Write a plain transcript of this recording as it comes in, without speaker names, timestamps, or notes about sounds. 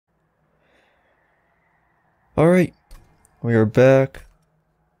Alright, we are back.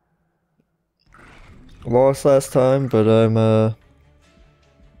 Lost last time, but I'm gonna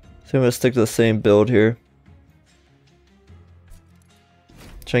stick to the same build here.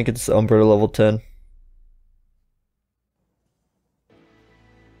 Try and get this Umbra to level 10.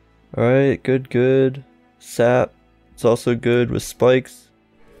 Alright, good. Sap. It's also good with spikes.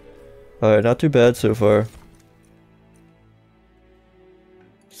 Alright, not too bad so far.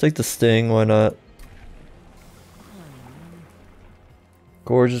 Let's take the sting, why not?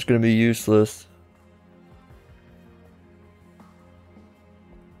 Gorge is gonna be useless.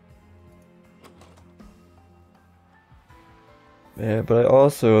 Yeah, but I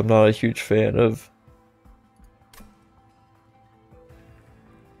also am not a huge fan of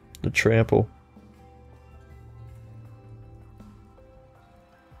the trample.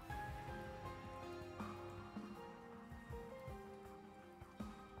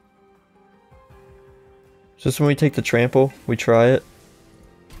 Just when we take the trample, we try it.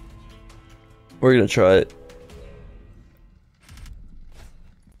 We're gonna try it.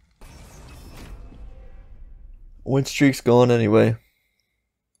 Win streak's gone anyway.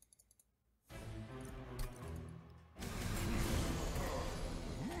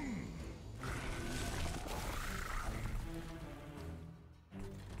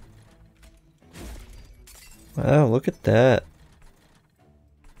 Wow, look at that.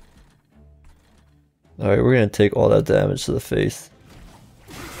 Alright, we're gonna take all that damage to the face.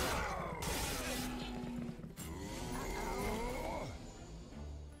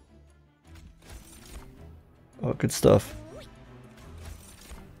 Oh, good stuff.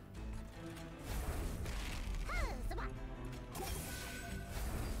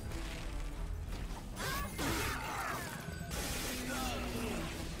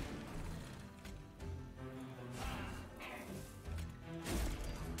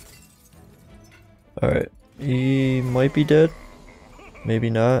 Alright, he might be dead.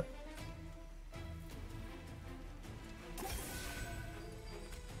 Maybe not.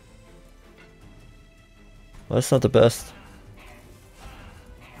 Well, that's not the best.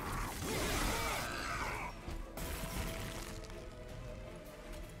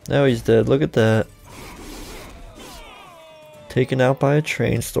 Now he's dead, look at that. Taken out by a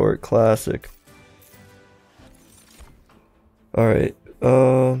train stork, classic. Alright,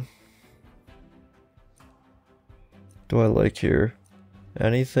 do I like here?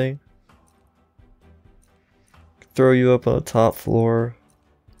 Anything? Throw you up on the top floor.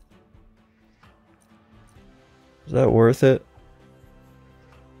 Is that worth it?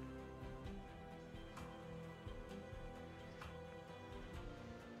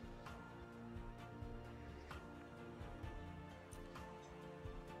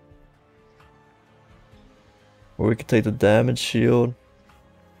 Or we could take the damage shield.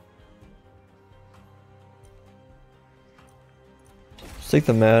 Let's take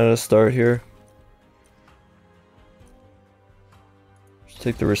the mana to start here. Let's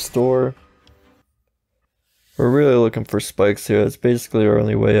take the restore. We're really looking for spikes here. That's basically our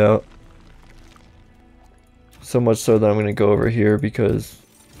only way out. So much so that I'm going to go over here because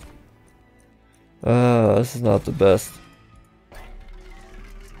this is not the best.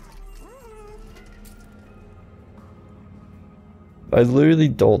 I literally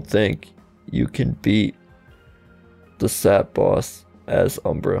don't think you can beat the sap boss as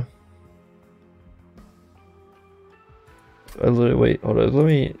Umbra. Wait, hold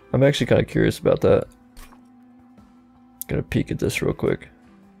on, I'm actually kind of curious about that. Gonna peek at this real quick.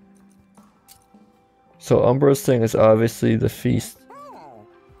 So Umbra's thing is obviously the feast.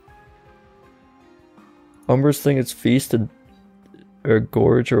 Umbra's thing is feast or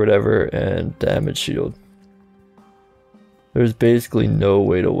gorge or whatever, and damage shield. There's basically no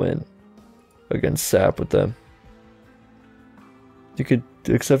way to win against sap with them. You could,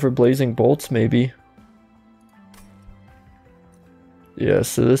 except for blazing bolts maybe. Yeah,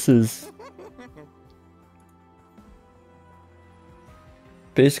 so this is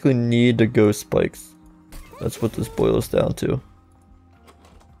basically need to go spikes. That's what this boils down to.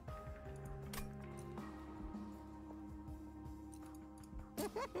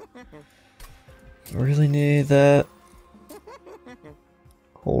 Really need that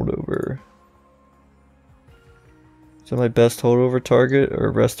holdover. Is that my best holdover target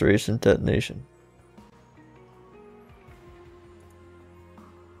or restoration detonation?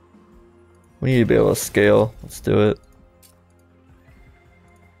 We need to be able to scale. Let's do it.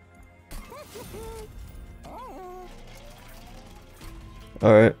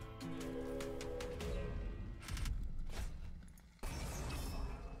 Alright.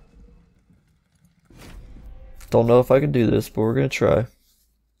 Don't know if I can do this, but we're gonna try.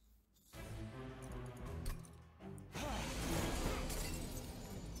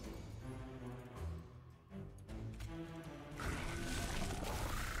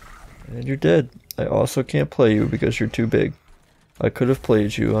 And you're dead. I also can't play you because you're too big. I could have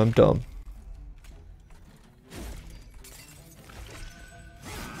played you, I'm dumb.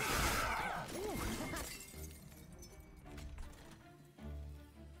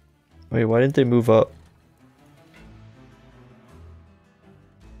 Wait, why didn't they move up?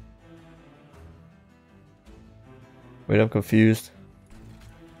 Wait, I'm confused.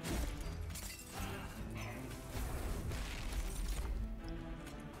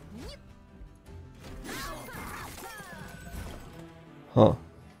 Huh.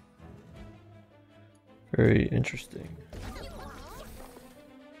 Very interesting.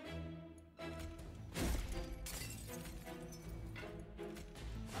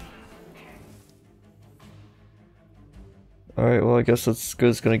 Alright, well I guess that's as good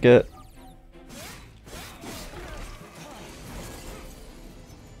as it's gonna get.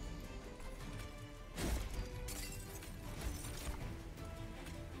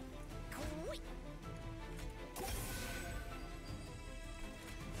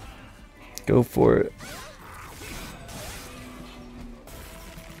 Go for it.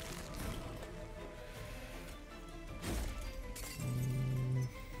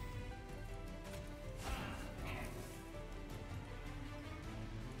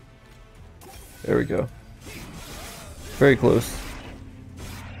 There we go. Very close.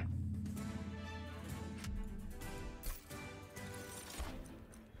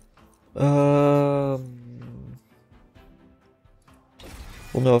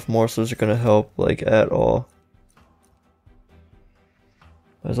 We'll know if morsels are gonna help, like, at all.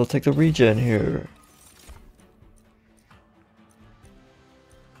 Might as well take the regen here.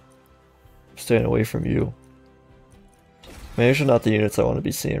 I'm staying away from you. Maybe these are not the units I want to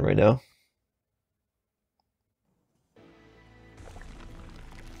be seeing right now.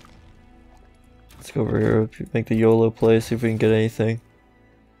 Let's go over here, make the YOLO play, see if we can get anything.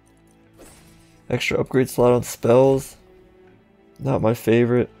 Extra upgrade slot on spells. Not my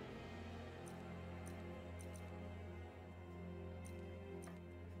favorite.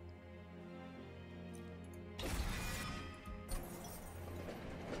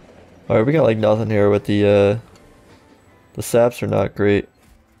 Alright, we got like nothing here with the saps are not great.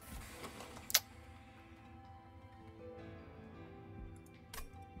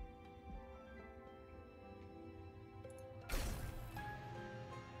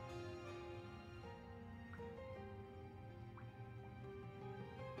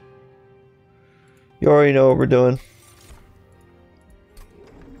 You already know what we're doing.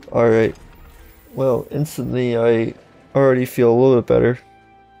 Alright. Well, instantly I already feel a little bit better.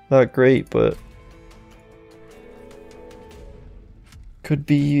 Not great, but could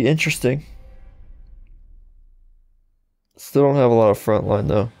be interesting. Still don't have a lot of front line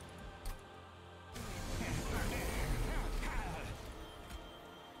though.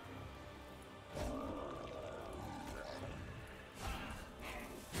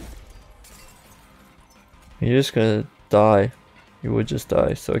 You're just gonna die. You would just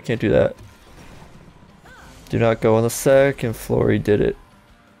die, so I can't do that. Do not go on the second floor, he did it.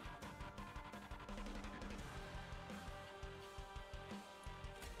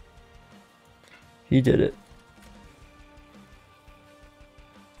 He did it.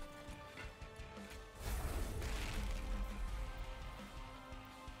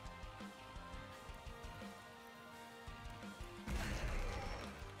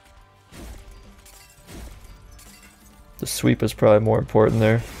 The sweep is probably more important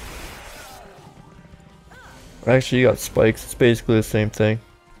there. Actually, you got spikes. It's basically the same thing.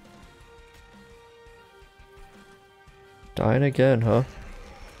 Dying again, huh?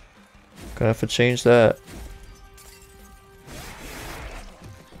 Gonna have to change that.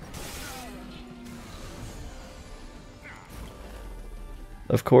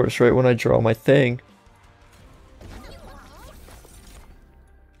 Of course, right when I draw my thing.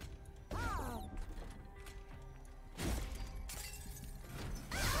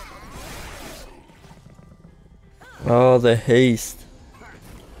 Oh, the haste.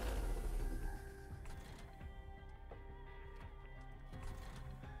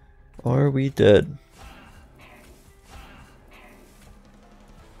 Are we dead?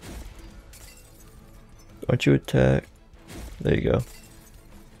 Don't you attack? There you go.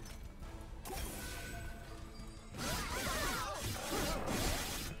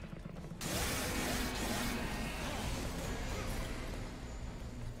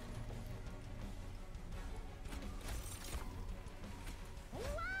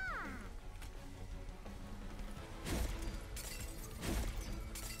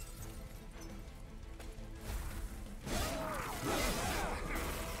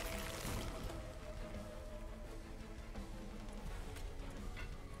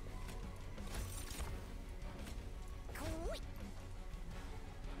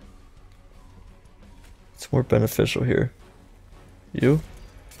 What's more beneficial here? You?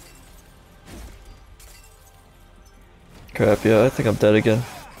 Crap, yeah, I think I'm dead again.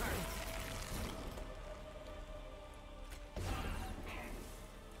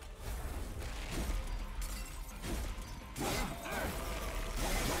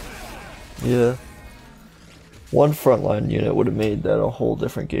 Yeah. One frontline unit would have made that a whole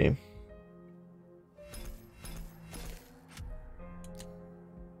different game.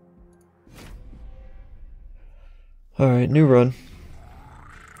 Alright, new run.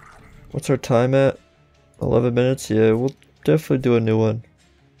 What's our time at? 11 minutes? Yeah, we'll definitely do a new one.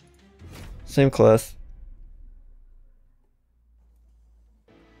 Same class.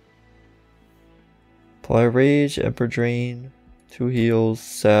 Apply Rage, Emperor Drain, 2 heals,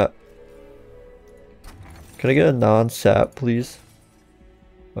 Sap. Can I get a non-Sap, please?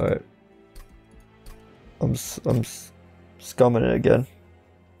 Alright. I'm scumming it again.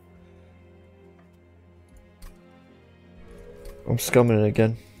 I'm scumming it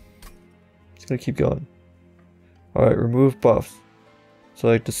again. It's gonna keep going. Alright, remove buffs. So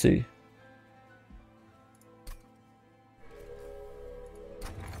I like to see.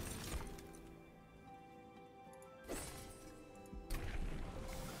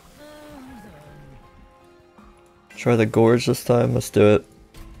 Try the Gorge this time, let's do it.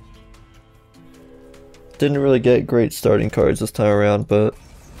 Didn't really get great starting cards this time around, but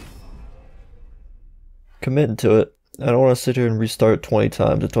committing to it. I don't want to sit here and restart 20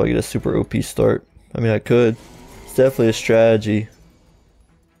 times until I get a super OP start. I mean, I could. It's definitely a strategy.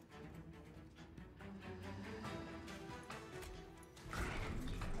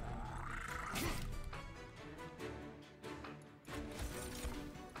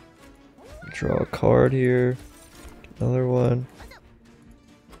 Draw a card here. Another one.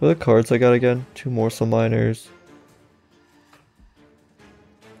 What are the cards I got again? 2 morsel miners.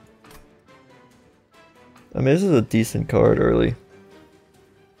 I mean, this is a decent card early.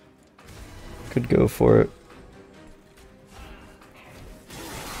 Could go for it.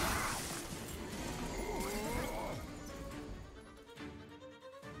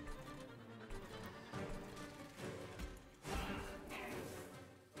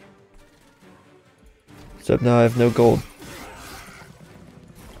 Except now I have no gold.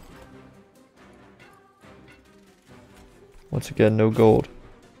 Once again, no gold.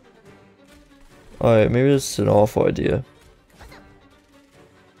 Alright, maybe this is an awful idea.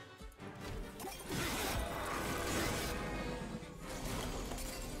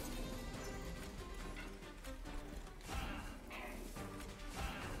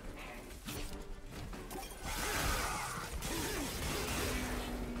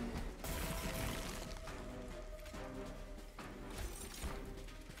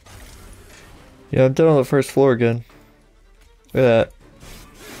 Yeah, I'm dead on the first floor again. Look at that.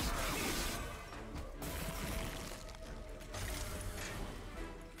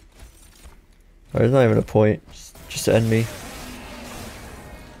 Alright, there's not even a point. Just end me.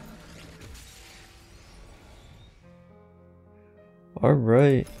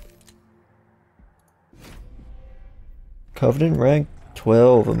 Alright. Covenant rank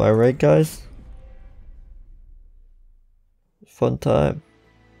 12, am I right, guys? Fun time.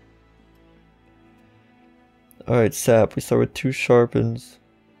 Alright, Sap. We start with 2 sharpens.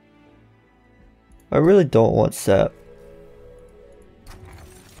 I really don't want Sap.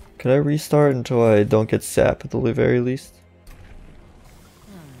 Can I restart until I don't get Sap at the very least?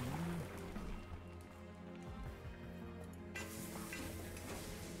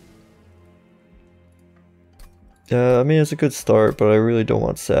 Yeah, I mean it's a good start, but I really don't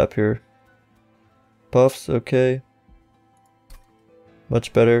want Sap here. Buffs, okay.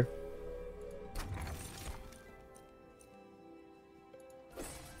 Much better.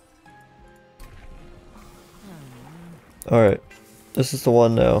 Alright, this is the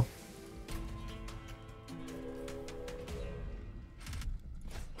one now.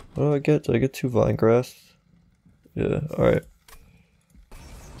 What do I get? Did I get 2 vine grass? Yeah, alright.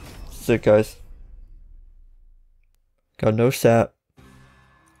 Sick, guys. Got no Sap.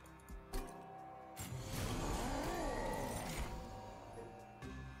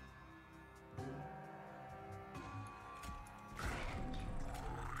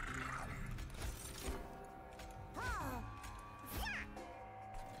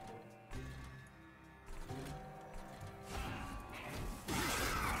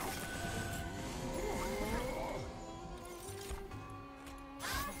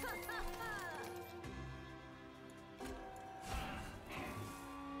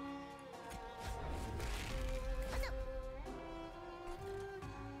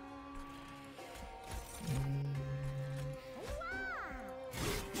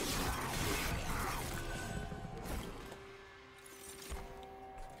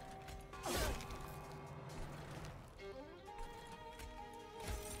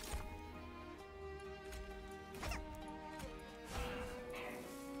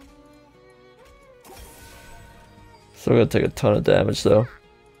 Still gonna take a ton of damage though.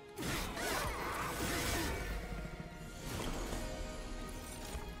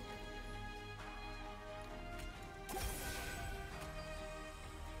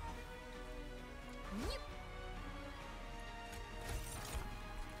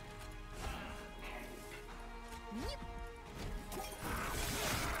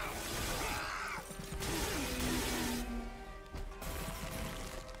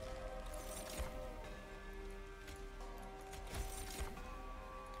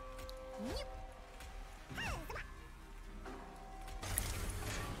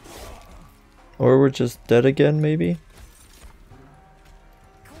 Or we're just dead again, maybe?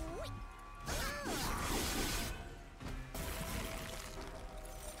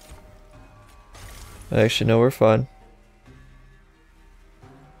 Actually, no, we're fine.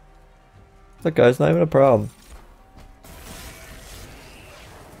 Look, guys, not even a problem.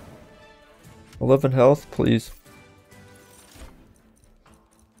 11 health, please.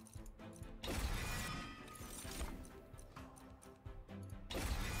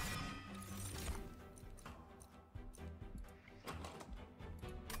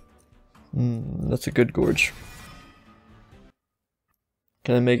 That's a good gorge.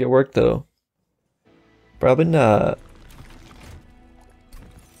 Can I make it work though? Probably not.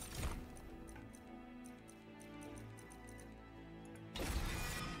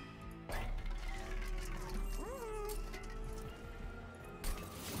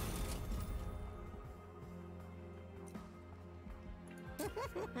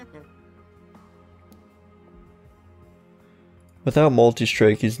 Without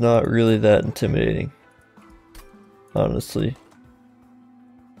multi-strike, he's not really that intimidating. Honestly.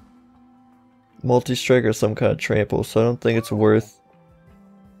 Multi-strike or some kind of trample, so I don't think it's worth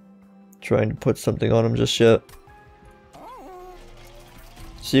trying to put something on him just yet.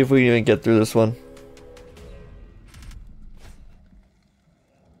 See if we can even get through this one.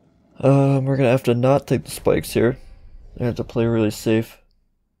 We're gonna have to not take the spikes here. I have to play really safe.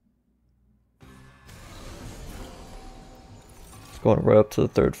 Going right up to the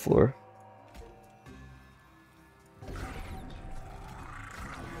 3rd floor.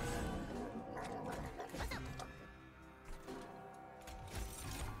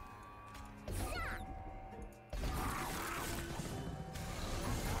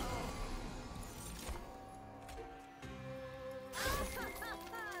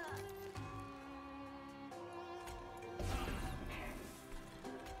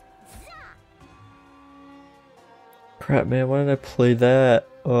 Crap, man, why did I play that?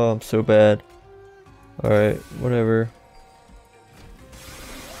 Oh, I'm so bad. Alright, whatever.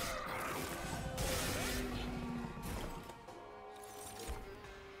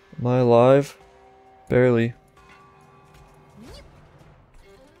 Am I alive? Barely.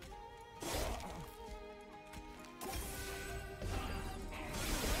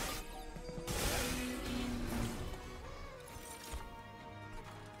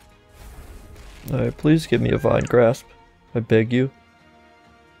 Alright, please give me a Vine Grasp. I beg you.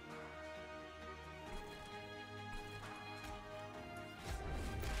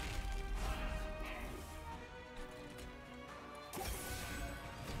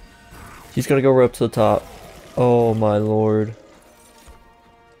 He's gonna go right up to the top. Oh my lord.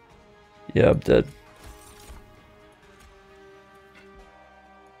 Yeah, I'm dead.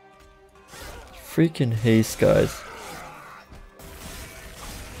 Freaking haste, guys.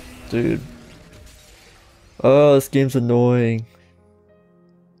 Dude. Oh, this game's annoying.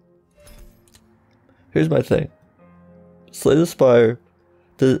 Here's my thing. Slay the Spire.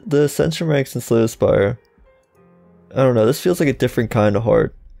 The ascension ranks in Slay the Spire. I don't know, this feels like a different kind of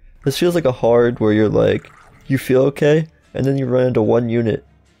hard. This feels like a hard where you're like, you feel okay, and then you run into one unit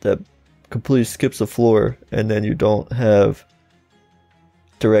that completely skips the floor, and then you don't have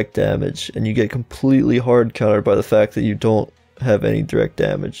direct damage, and you get completely hard countered by the fact that you don't have any direct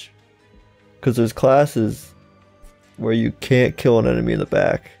damage. Because there's classes where you can't kill an enemy in the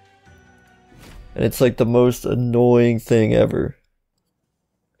back. And it's like the most annoying thing ever.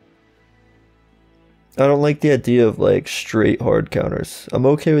 I don't like the idea of like straight hard counters. I'm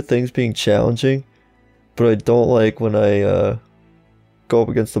okay with things being challenging, but I don't like when I go up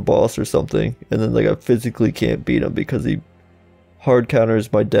against the boss or something and then like I physically can't beat him because he hard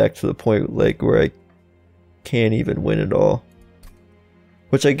counters my deck to the point like where I can't even win at all.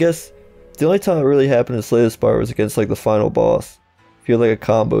 Which I guess the only time it really happened in Slay the Spire was against like the final boss. If you had like a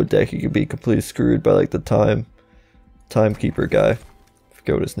combo deck, you could be completely screwed by like the timekeeper guy. I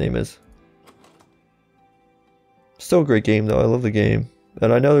forget what his name is. Still a great game though, I love the game.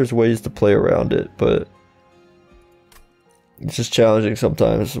 And I know there's ways to play around it, but it's just challenging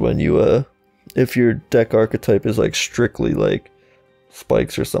sometimes when you if your deck archetype is like strictly like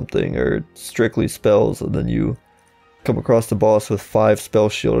spikes or something, or strictly spells, and then you come across the boss with 5 spell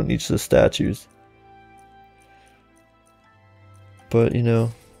shield on each of the statues. But, you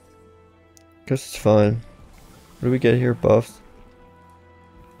know, guess it's fine. What do we get here? Buffs.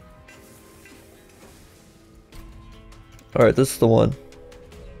 Alright, this is the one.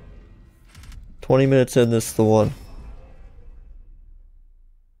 20 minutes in, this is the one.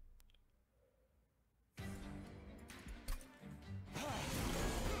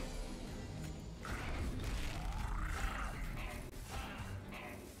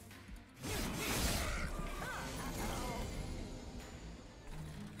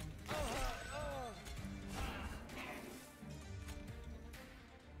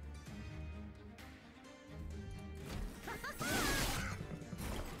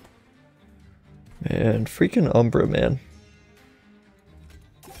 Man, freaking Umbra, man.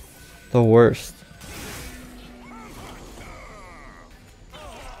 The worst. There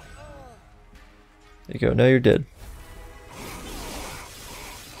you go, now you're dead.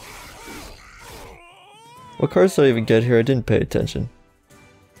 What cards did I even get here? I didn't pay attention.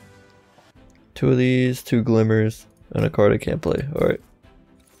 2 of these, 2 glimmers, and a card I can't play. Alright.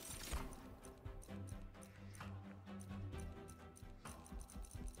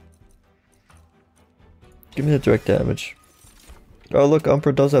 Give me the direct damage. Oh look,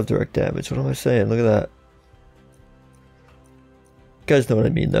 Umbra does have direct damage. What am I saying? Look at that. You guys know what I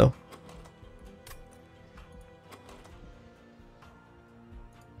mean though.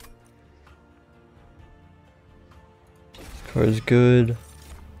 This card is good.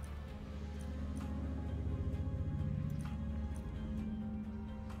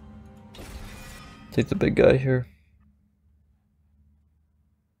 Take the big guy here.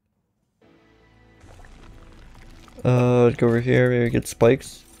 Go over here, maybe get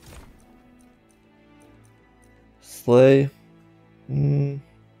spikes. Slay. I mean,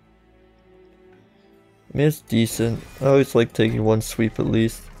 it's decent. I always like taking 1 sweep at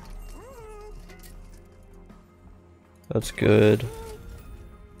least. That's good.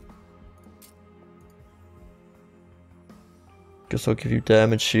 Guess I'll give you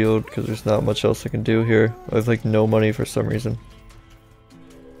damage shield because there's not much else I can do here. I have like no money for some reason.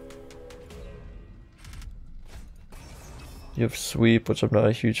 You have sweep, which I'm not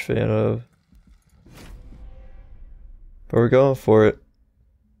a huge fan of. But we're going for it.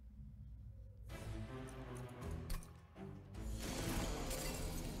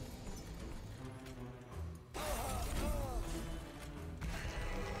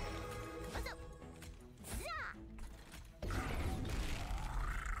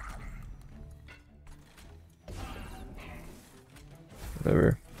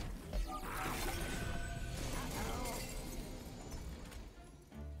 Whatever.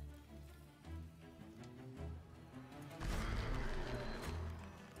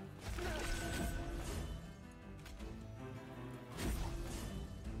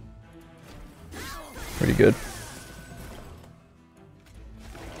 Pretty good.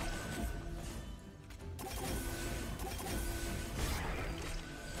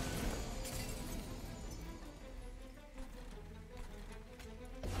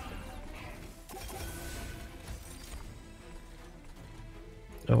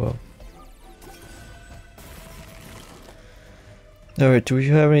 Oh well. Alright, do we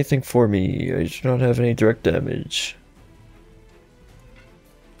have anything for me? I do not have any direct damage.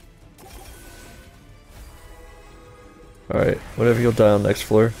 Alright, whatever, you'll die on next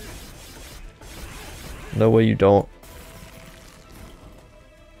floor. No way you don't.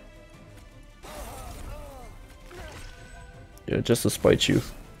 Yeah, just to spite you.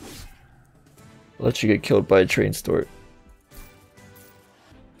 Let you get killed by a train store.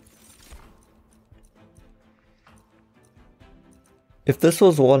 If this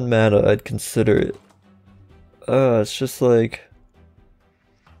was 1 mana, I'd consider it. It's just like...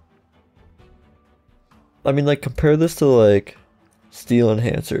 I mean, like, compare this to, like, Steel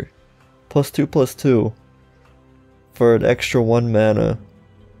Enhancer. +2/+2 for an extra 1 mana.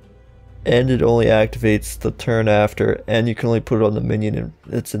 And it only activates the turn after, and you can only put it on the minion, and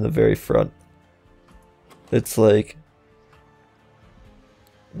it's in the very front. It's like...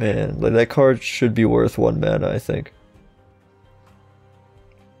 Man, like, that card should be worth 1 mana, I think.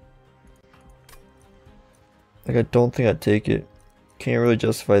 Like, I don't think I'd take it. Can't really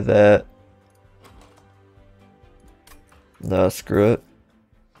justify that. Nah, screw it.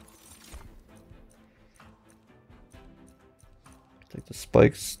 Take the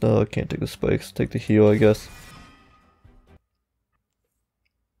spikes. No, I can't take the spikes. Take the heal, I guess.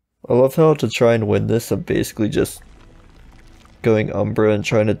 I love how to try and win this, I'm basically just going Umbra and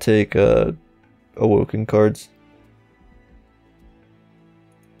trying to take awoken cards.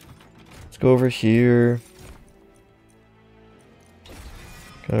 Let's go over here.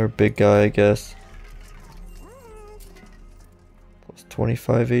 Got our big guy, I guess. Plus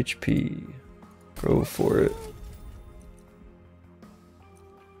 25 HP. Go for it.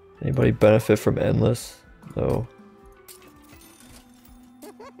 Anybody benefit from Endless? No.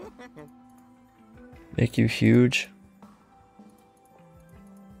 Make you huge?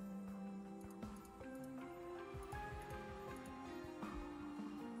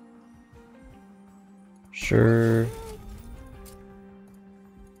 Sure.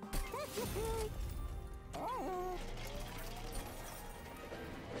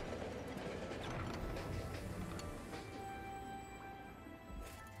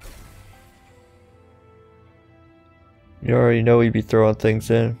 You already know we'd be throwing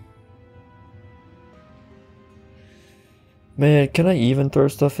things in. Man, can I even throw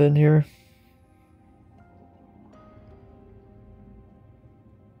stuff in here?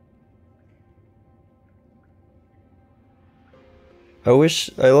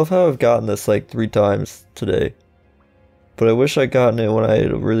 I love how I've gotten this like 3 times today. But I wish I'd gotten it when I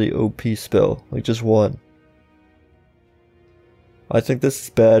had a really OP spell, like just one. I think this is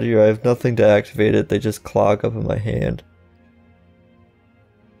bad here, I have nothing to activate it, they just clog up in my hand.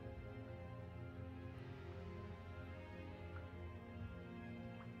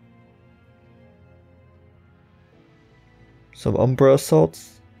 Some Umbra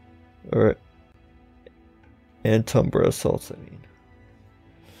assaults? Or Antumbra assaults, I mean.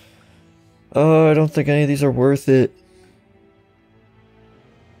 Oh, I don't think any of these are worth it.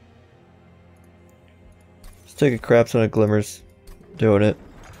 Let's take a crap ton of glimmers. Doing it.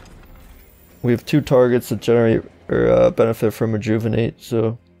 We have 2 targets that generate or benefit from Rejuvenate,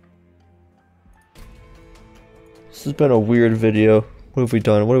 so this has been a weird video. What have we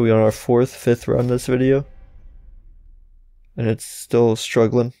done? What are we on our 4th, 5th run this video? And it's still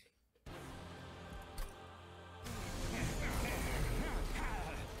struggling.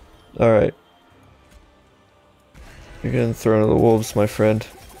 Alright. You're getting thrown to the wolves, my friend.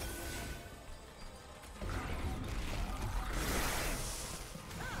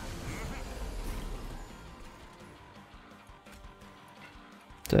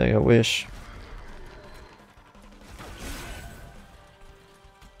 Dang, I wish.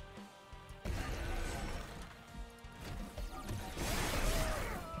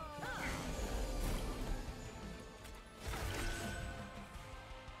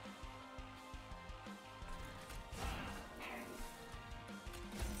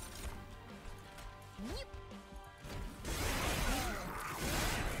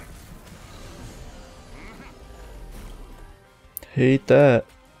 Hate that.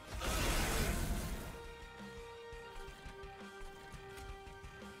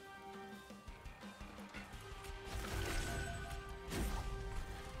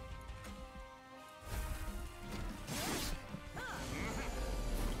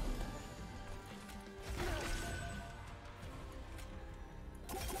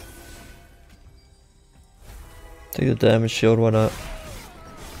 Take the damage shield, why not?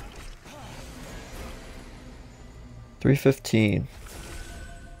 315.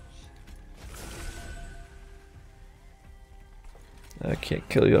 I can't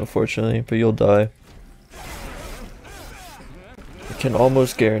kill you unfortunately, but you'll die. I can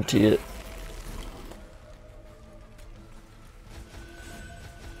almost guarantee it.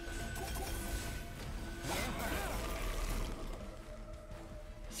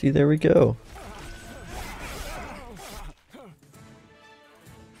 See, there we go.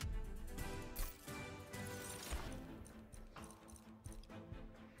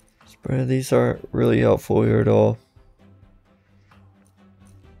 These aren't really helpful here at all.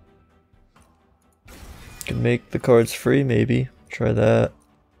 Can make the cards free, maybe. Try that.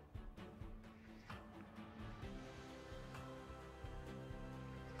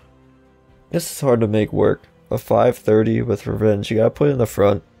 This is hard to make work. A 530 with revenge. You gotta put it in the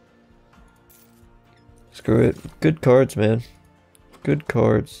front. Screw it. Good cards, man. Good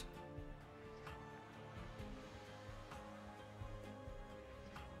cards.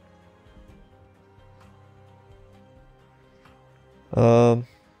 Let's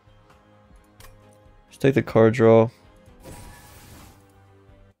take the card draw.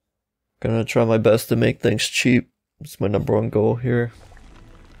 Gonna try my best to make things cheap. It's my #1 goal here.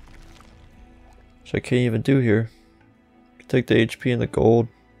 Which I can't even do here. Take the HP and the gold.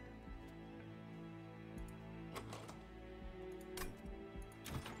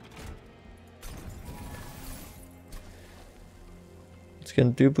 It's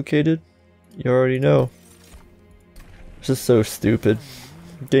getting duplicated? You already know. This is so stupid.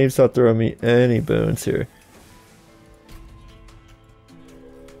 Game's not throwing me any boons here.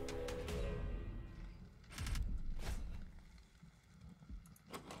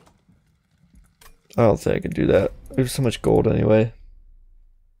 I don't think I can do that. We have so much gold anyway.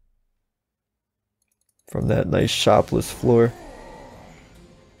 From that nice shopless floor.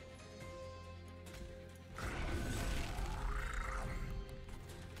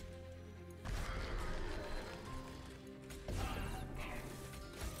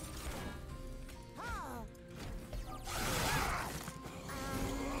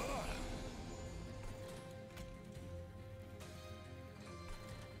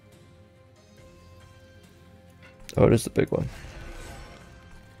 Oh, it is the big one.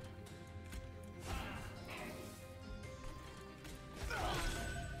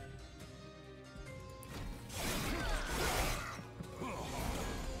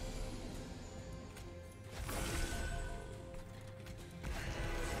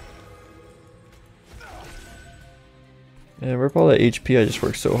 And rip all that HP I just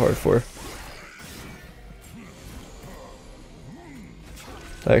worked so hard for.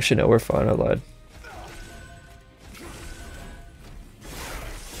 Actually, no, we're fine. I lied.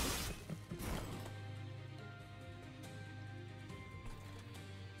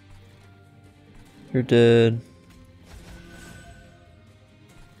 You're dead.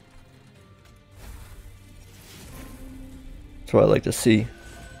 That's what I like to see.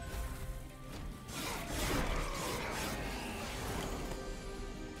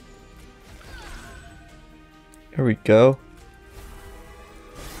 Here we go.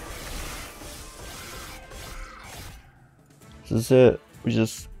 This is it. We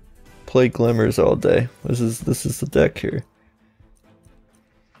just play glimmers all day. This is the deck here.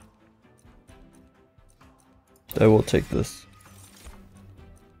 I will take this.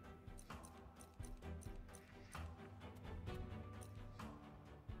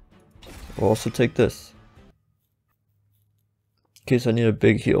 I'll also take this. In case I need a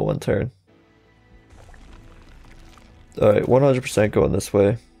big heal one turn. Alright, 100% going this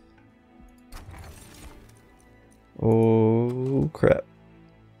way. Oh crap.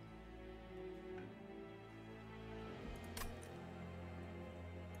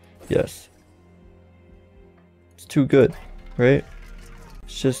 Yes. It's too good, right?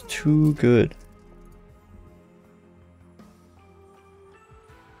 It's just too good.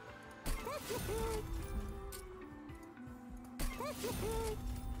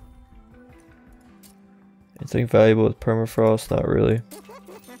 Anything valuable with permafrost? Not really.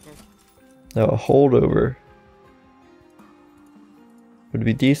 Now a holdover would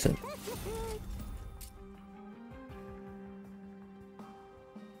be decent.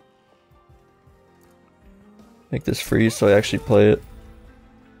 Make this freeze so I actually play it.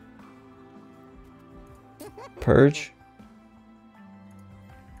 Purge?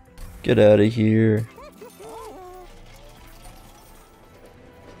 Get out of here.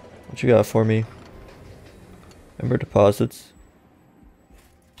 What you got for me? Ember deposits?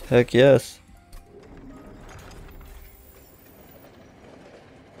 Heck yes.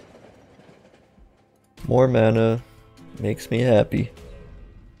 More mana makes me happy.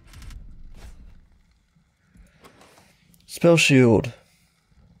 Spell shield.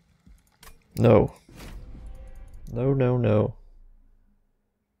 No. No, no, no.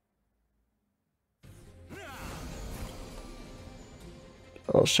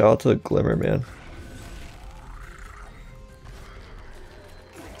 Oh, shout out to the Glimmer, man.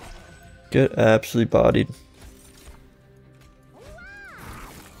 Get absolutely bodied.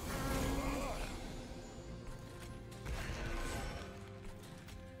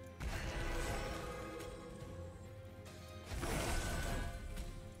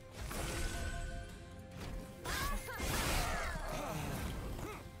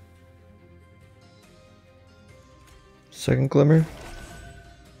 Second Glimmer?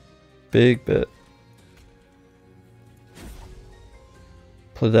 Big bit.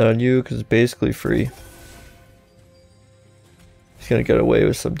 Play that on you because it's basically free. He's gonna get away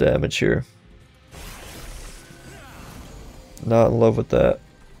with some damage here. Not in love with that.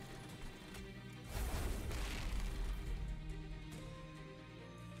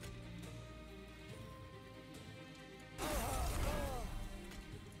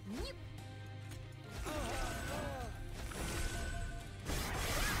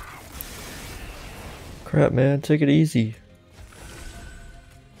 Crap, man, take it easy.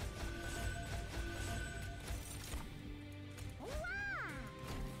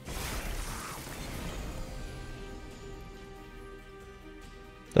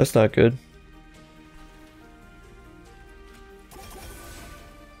 That's not good.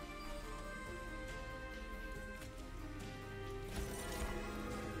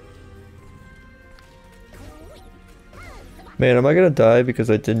 Man, am I gonna die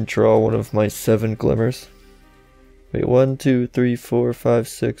because I didn't draw one of my 7 glimmers? Wait, 1, 2, 3, 4, 5,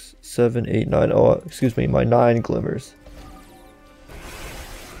 6, 7, 8, 9. Oh, excuse me, my 9 glimmers.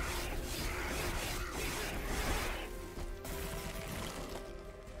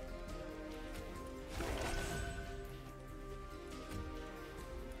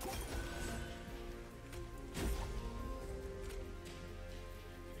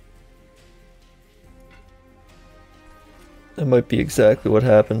 That might be exactly what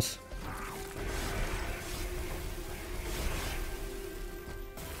happens.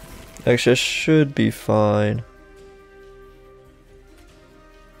 Actually, I should be fine.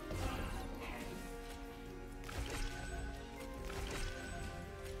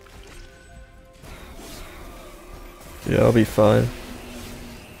 Yeah, I'll be fine.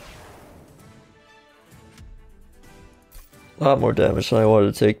 A lot more damage than I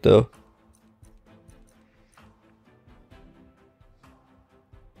wanted to take, though.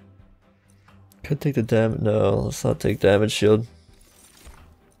 Could take the damage. No, let's not take damage shield.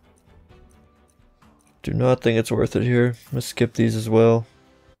 Do not think it's worth it here. I'm gonna skip these as well.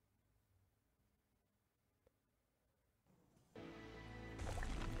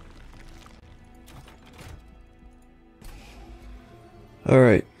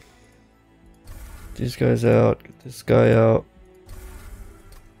 Alright. These guys out. Get this guy out.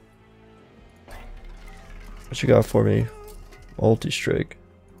 What you got for me? Multi-strike.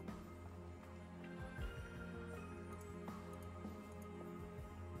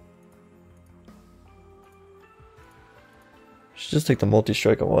 Should just take the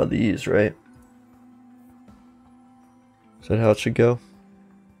multi-strike on one of these, right? Is that how it should go?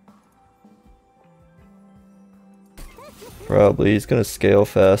 Probably. He's gonna scale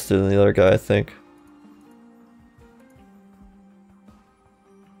faster than the other guy, I think.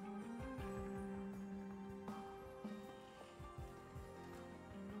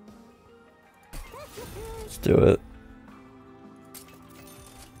 Let's do it.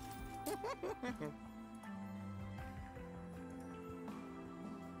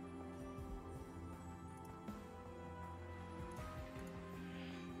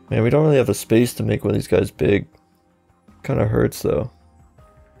 Man, we don't really have the space to make one of these guys big. Kinda hurts though.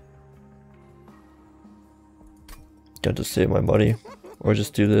 Can't just save my money. Or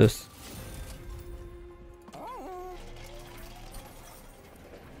just do this.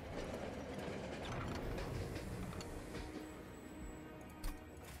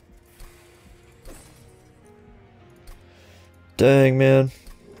 Dang, man.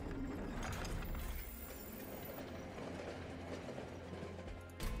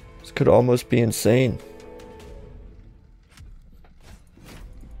 This could almost be insane.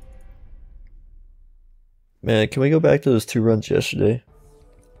 Man, can we go back to those 2 runs yesterday?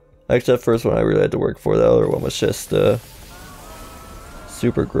 Actually, that first one I really had to work for. The other one was just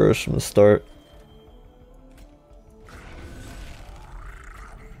super gross from the start.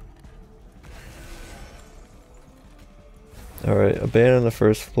 Alright, abandon the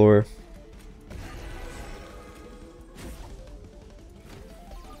first floor.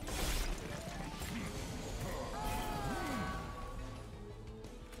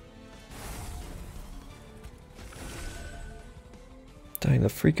 Dang, the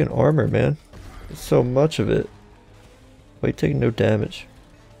freaking armor, man. There's so much of it. Wait, taking no damage.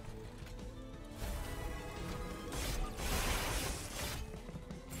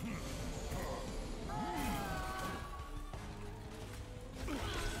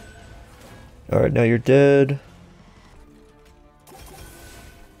 Alright, now you're dead.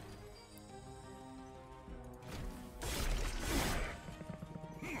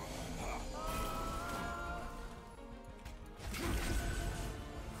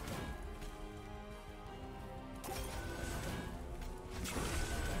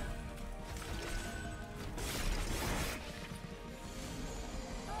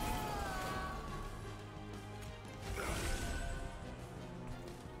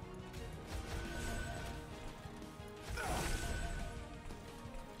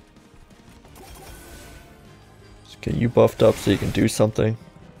 Get you buffed up so you can do something.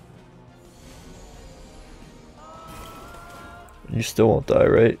 You still won't die,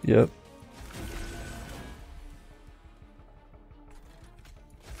 right? Yep.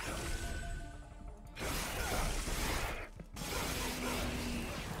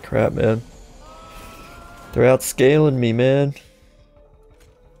 Crap, man. They're outscaling me, man.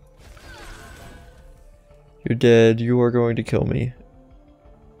 You're dead. You are going to kill me.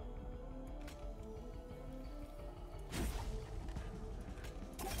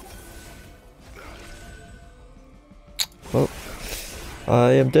 Well,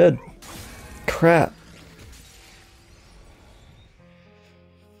 I am dead. Crap.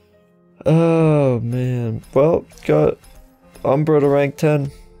 Oh man. Well, got Umbra to rank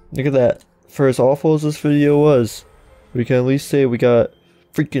 10. Look at that. For as awful as this video was, we can at least say we got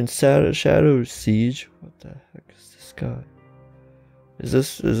freaking Shadow Siege. What the heck is this guy? Is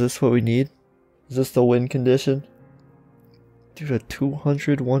this what we need? Is this the win condition? Dude, a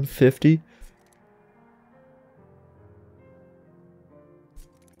 200, 150?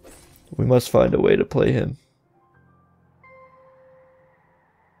 We must find a way to play him.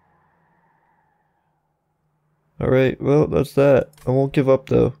 Alright, well, that's that. I won't give up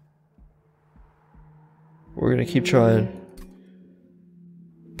though. We're gonna keep trying.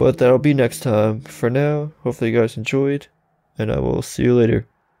 But that'll be next time. For now, hopefully you guys enjoyed, and I will see you later.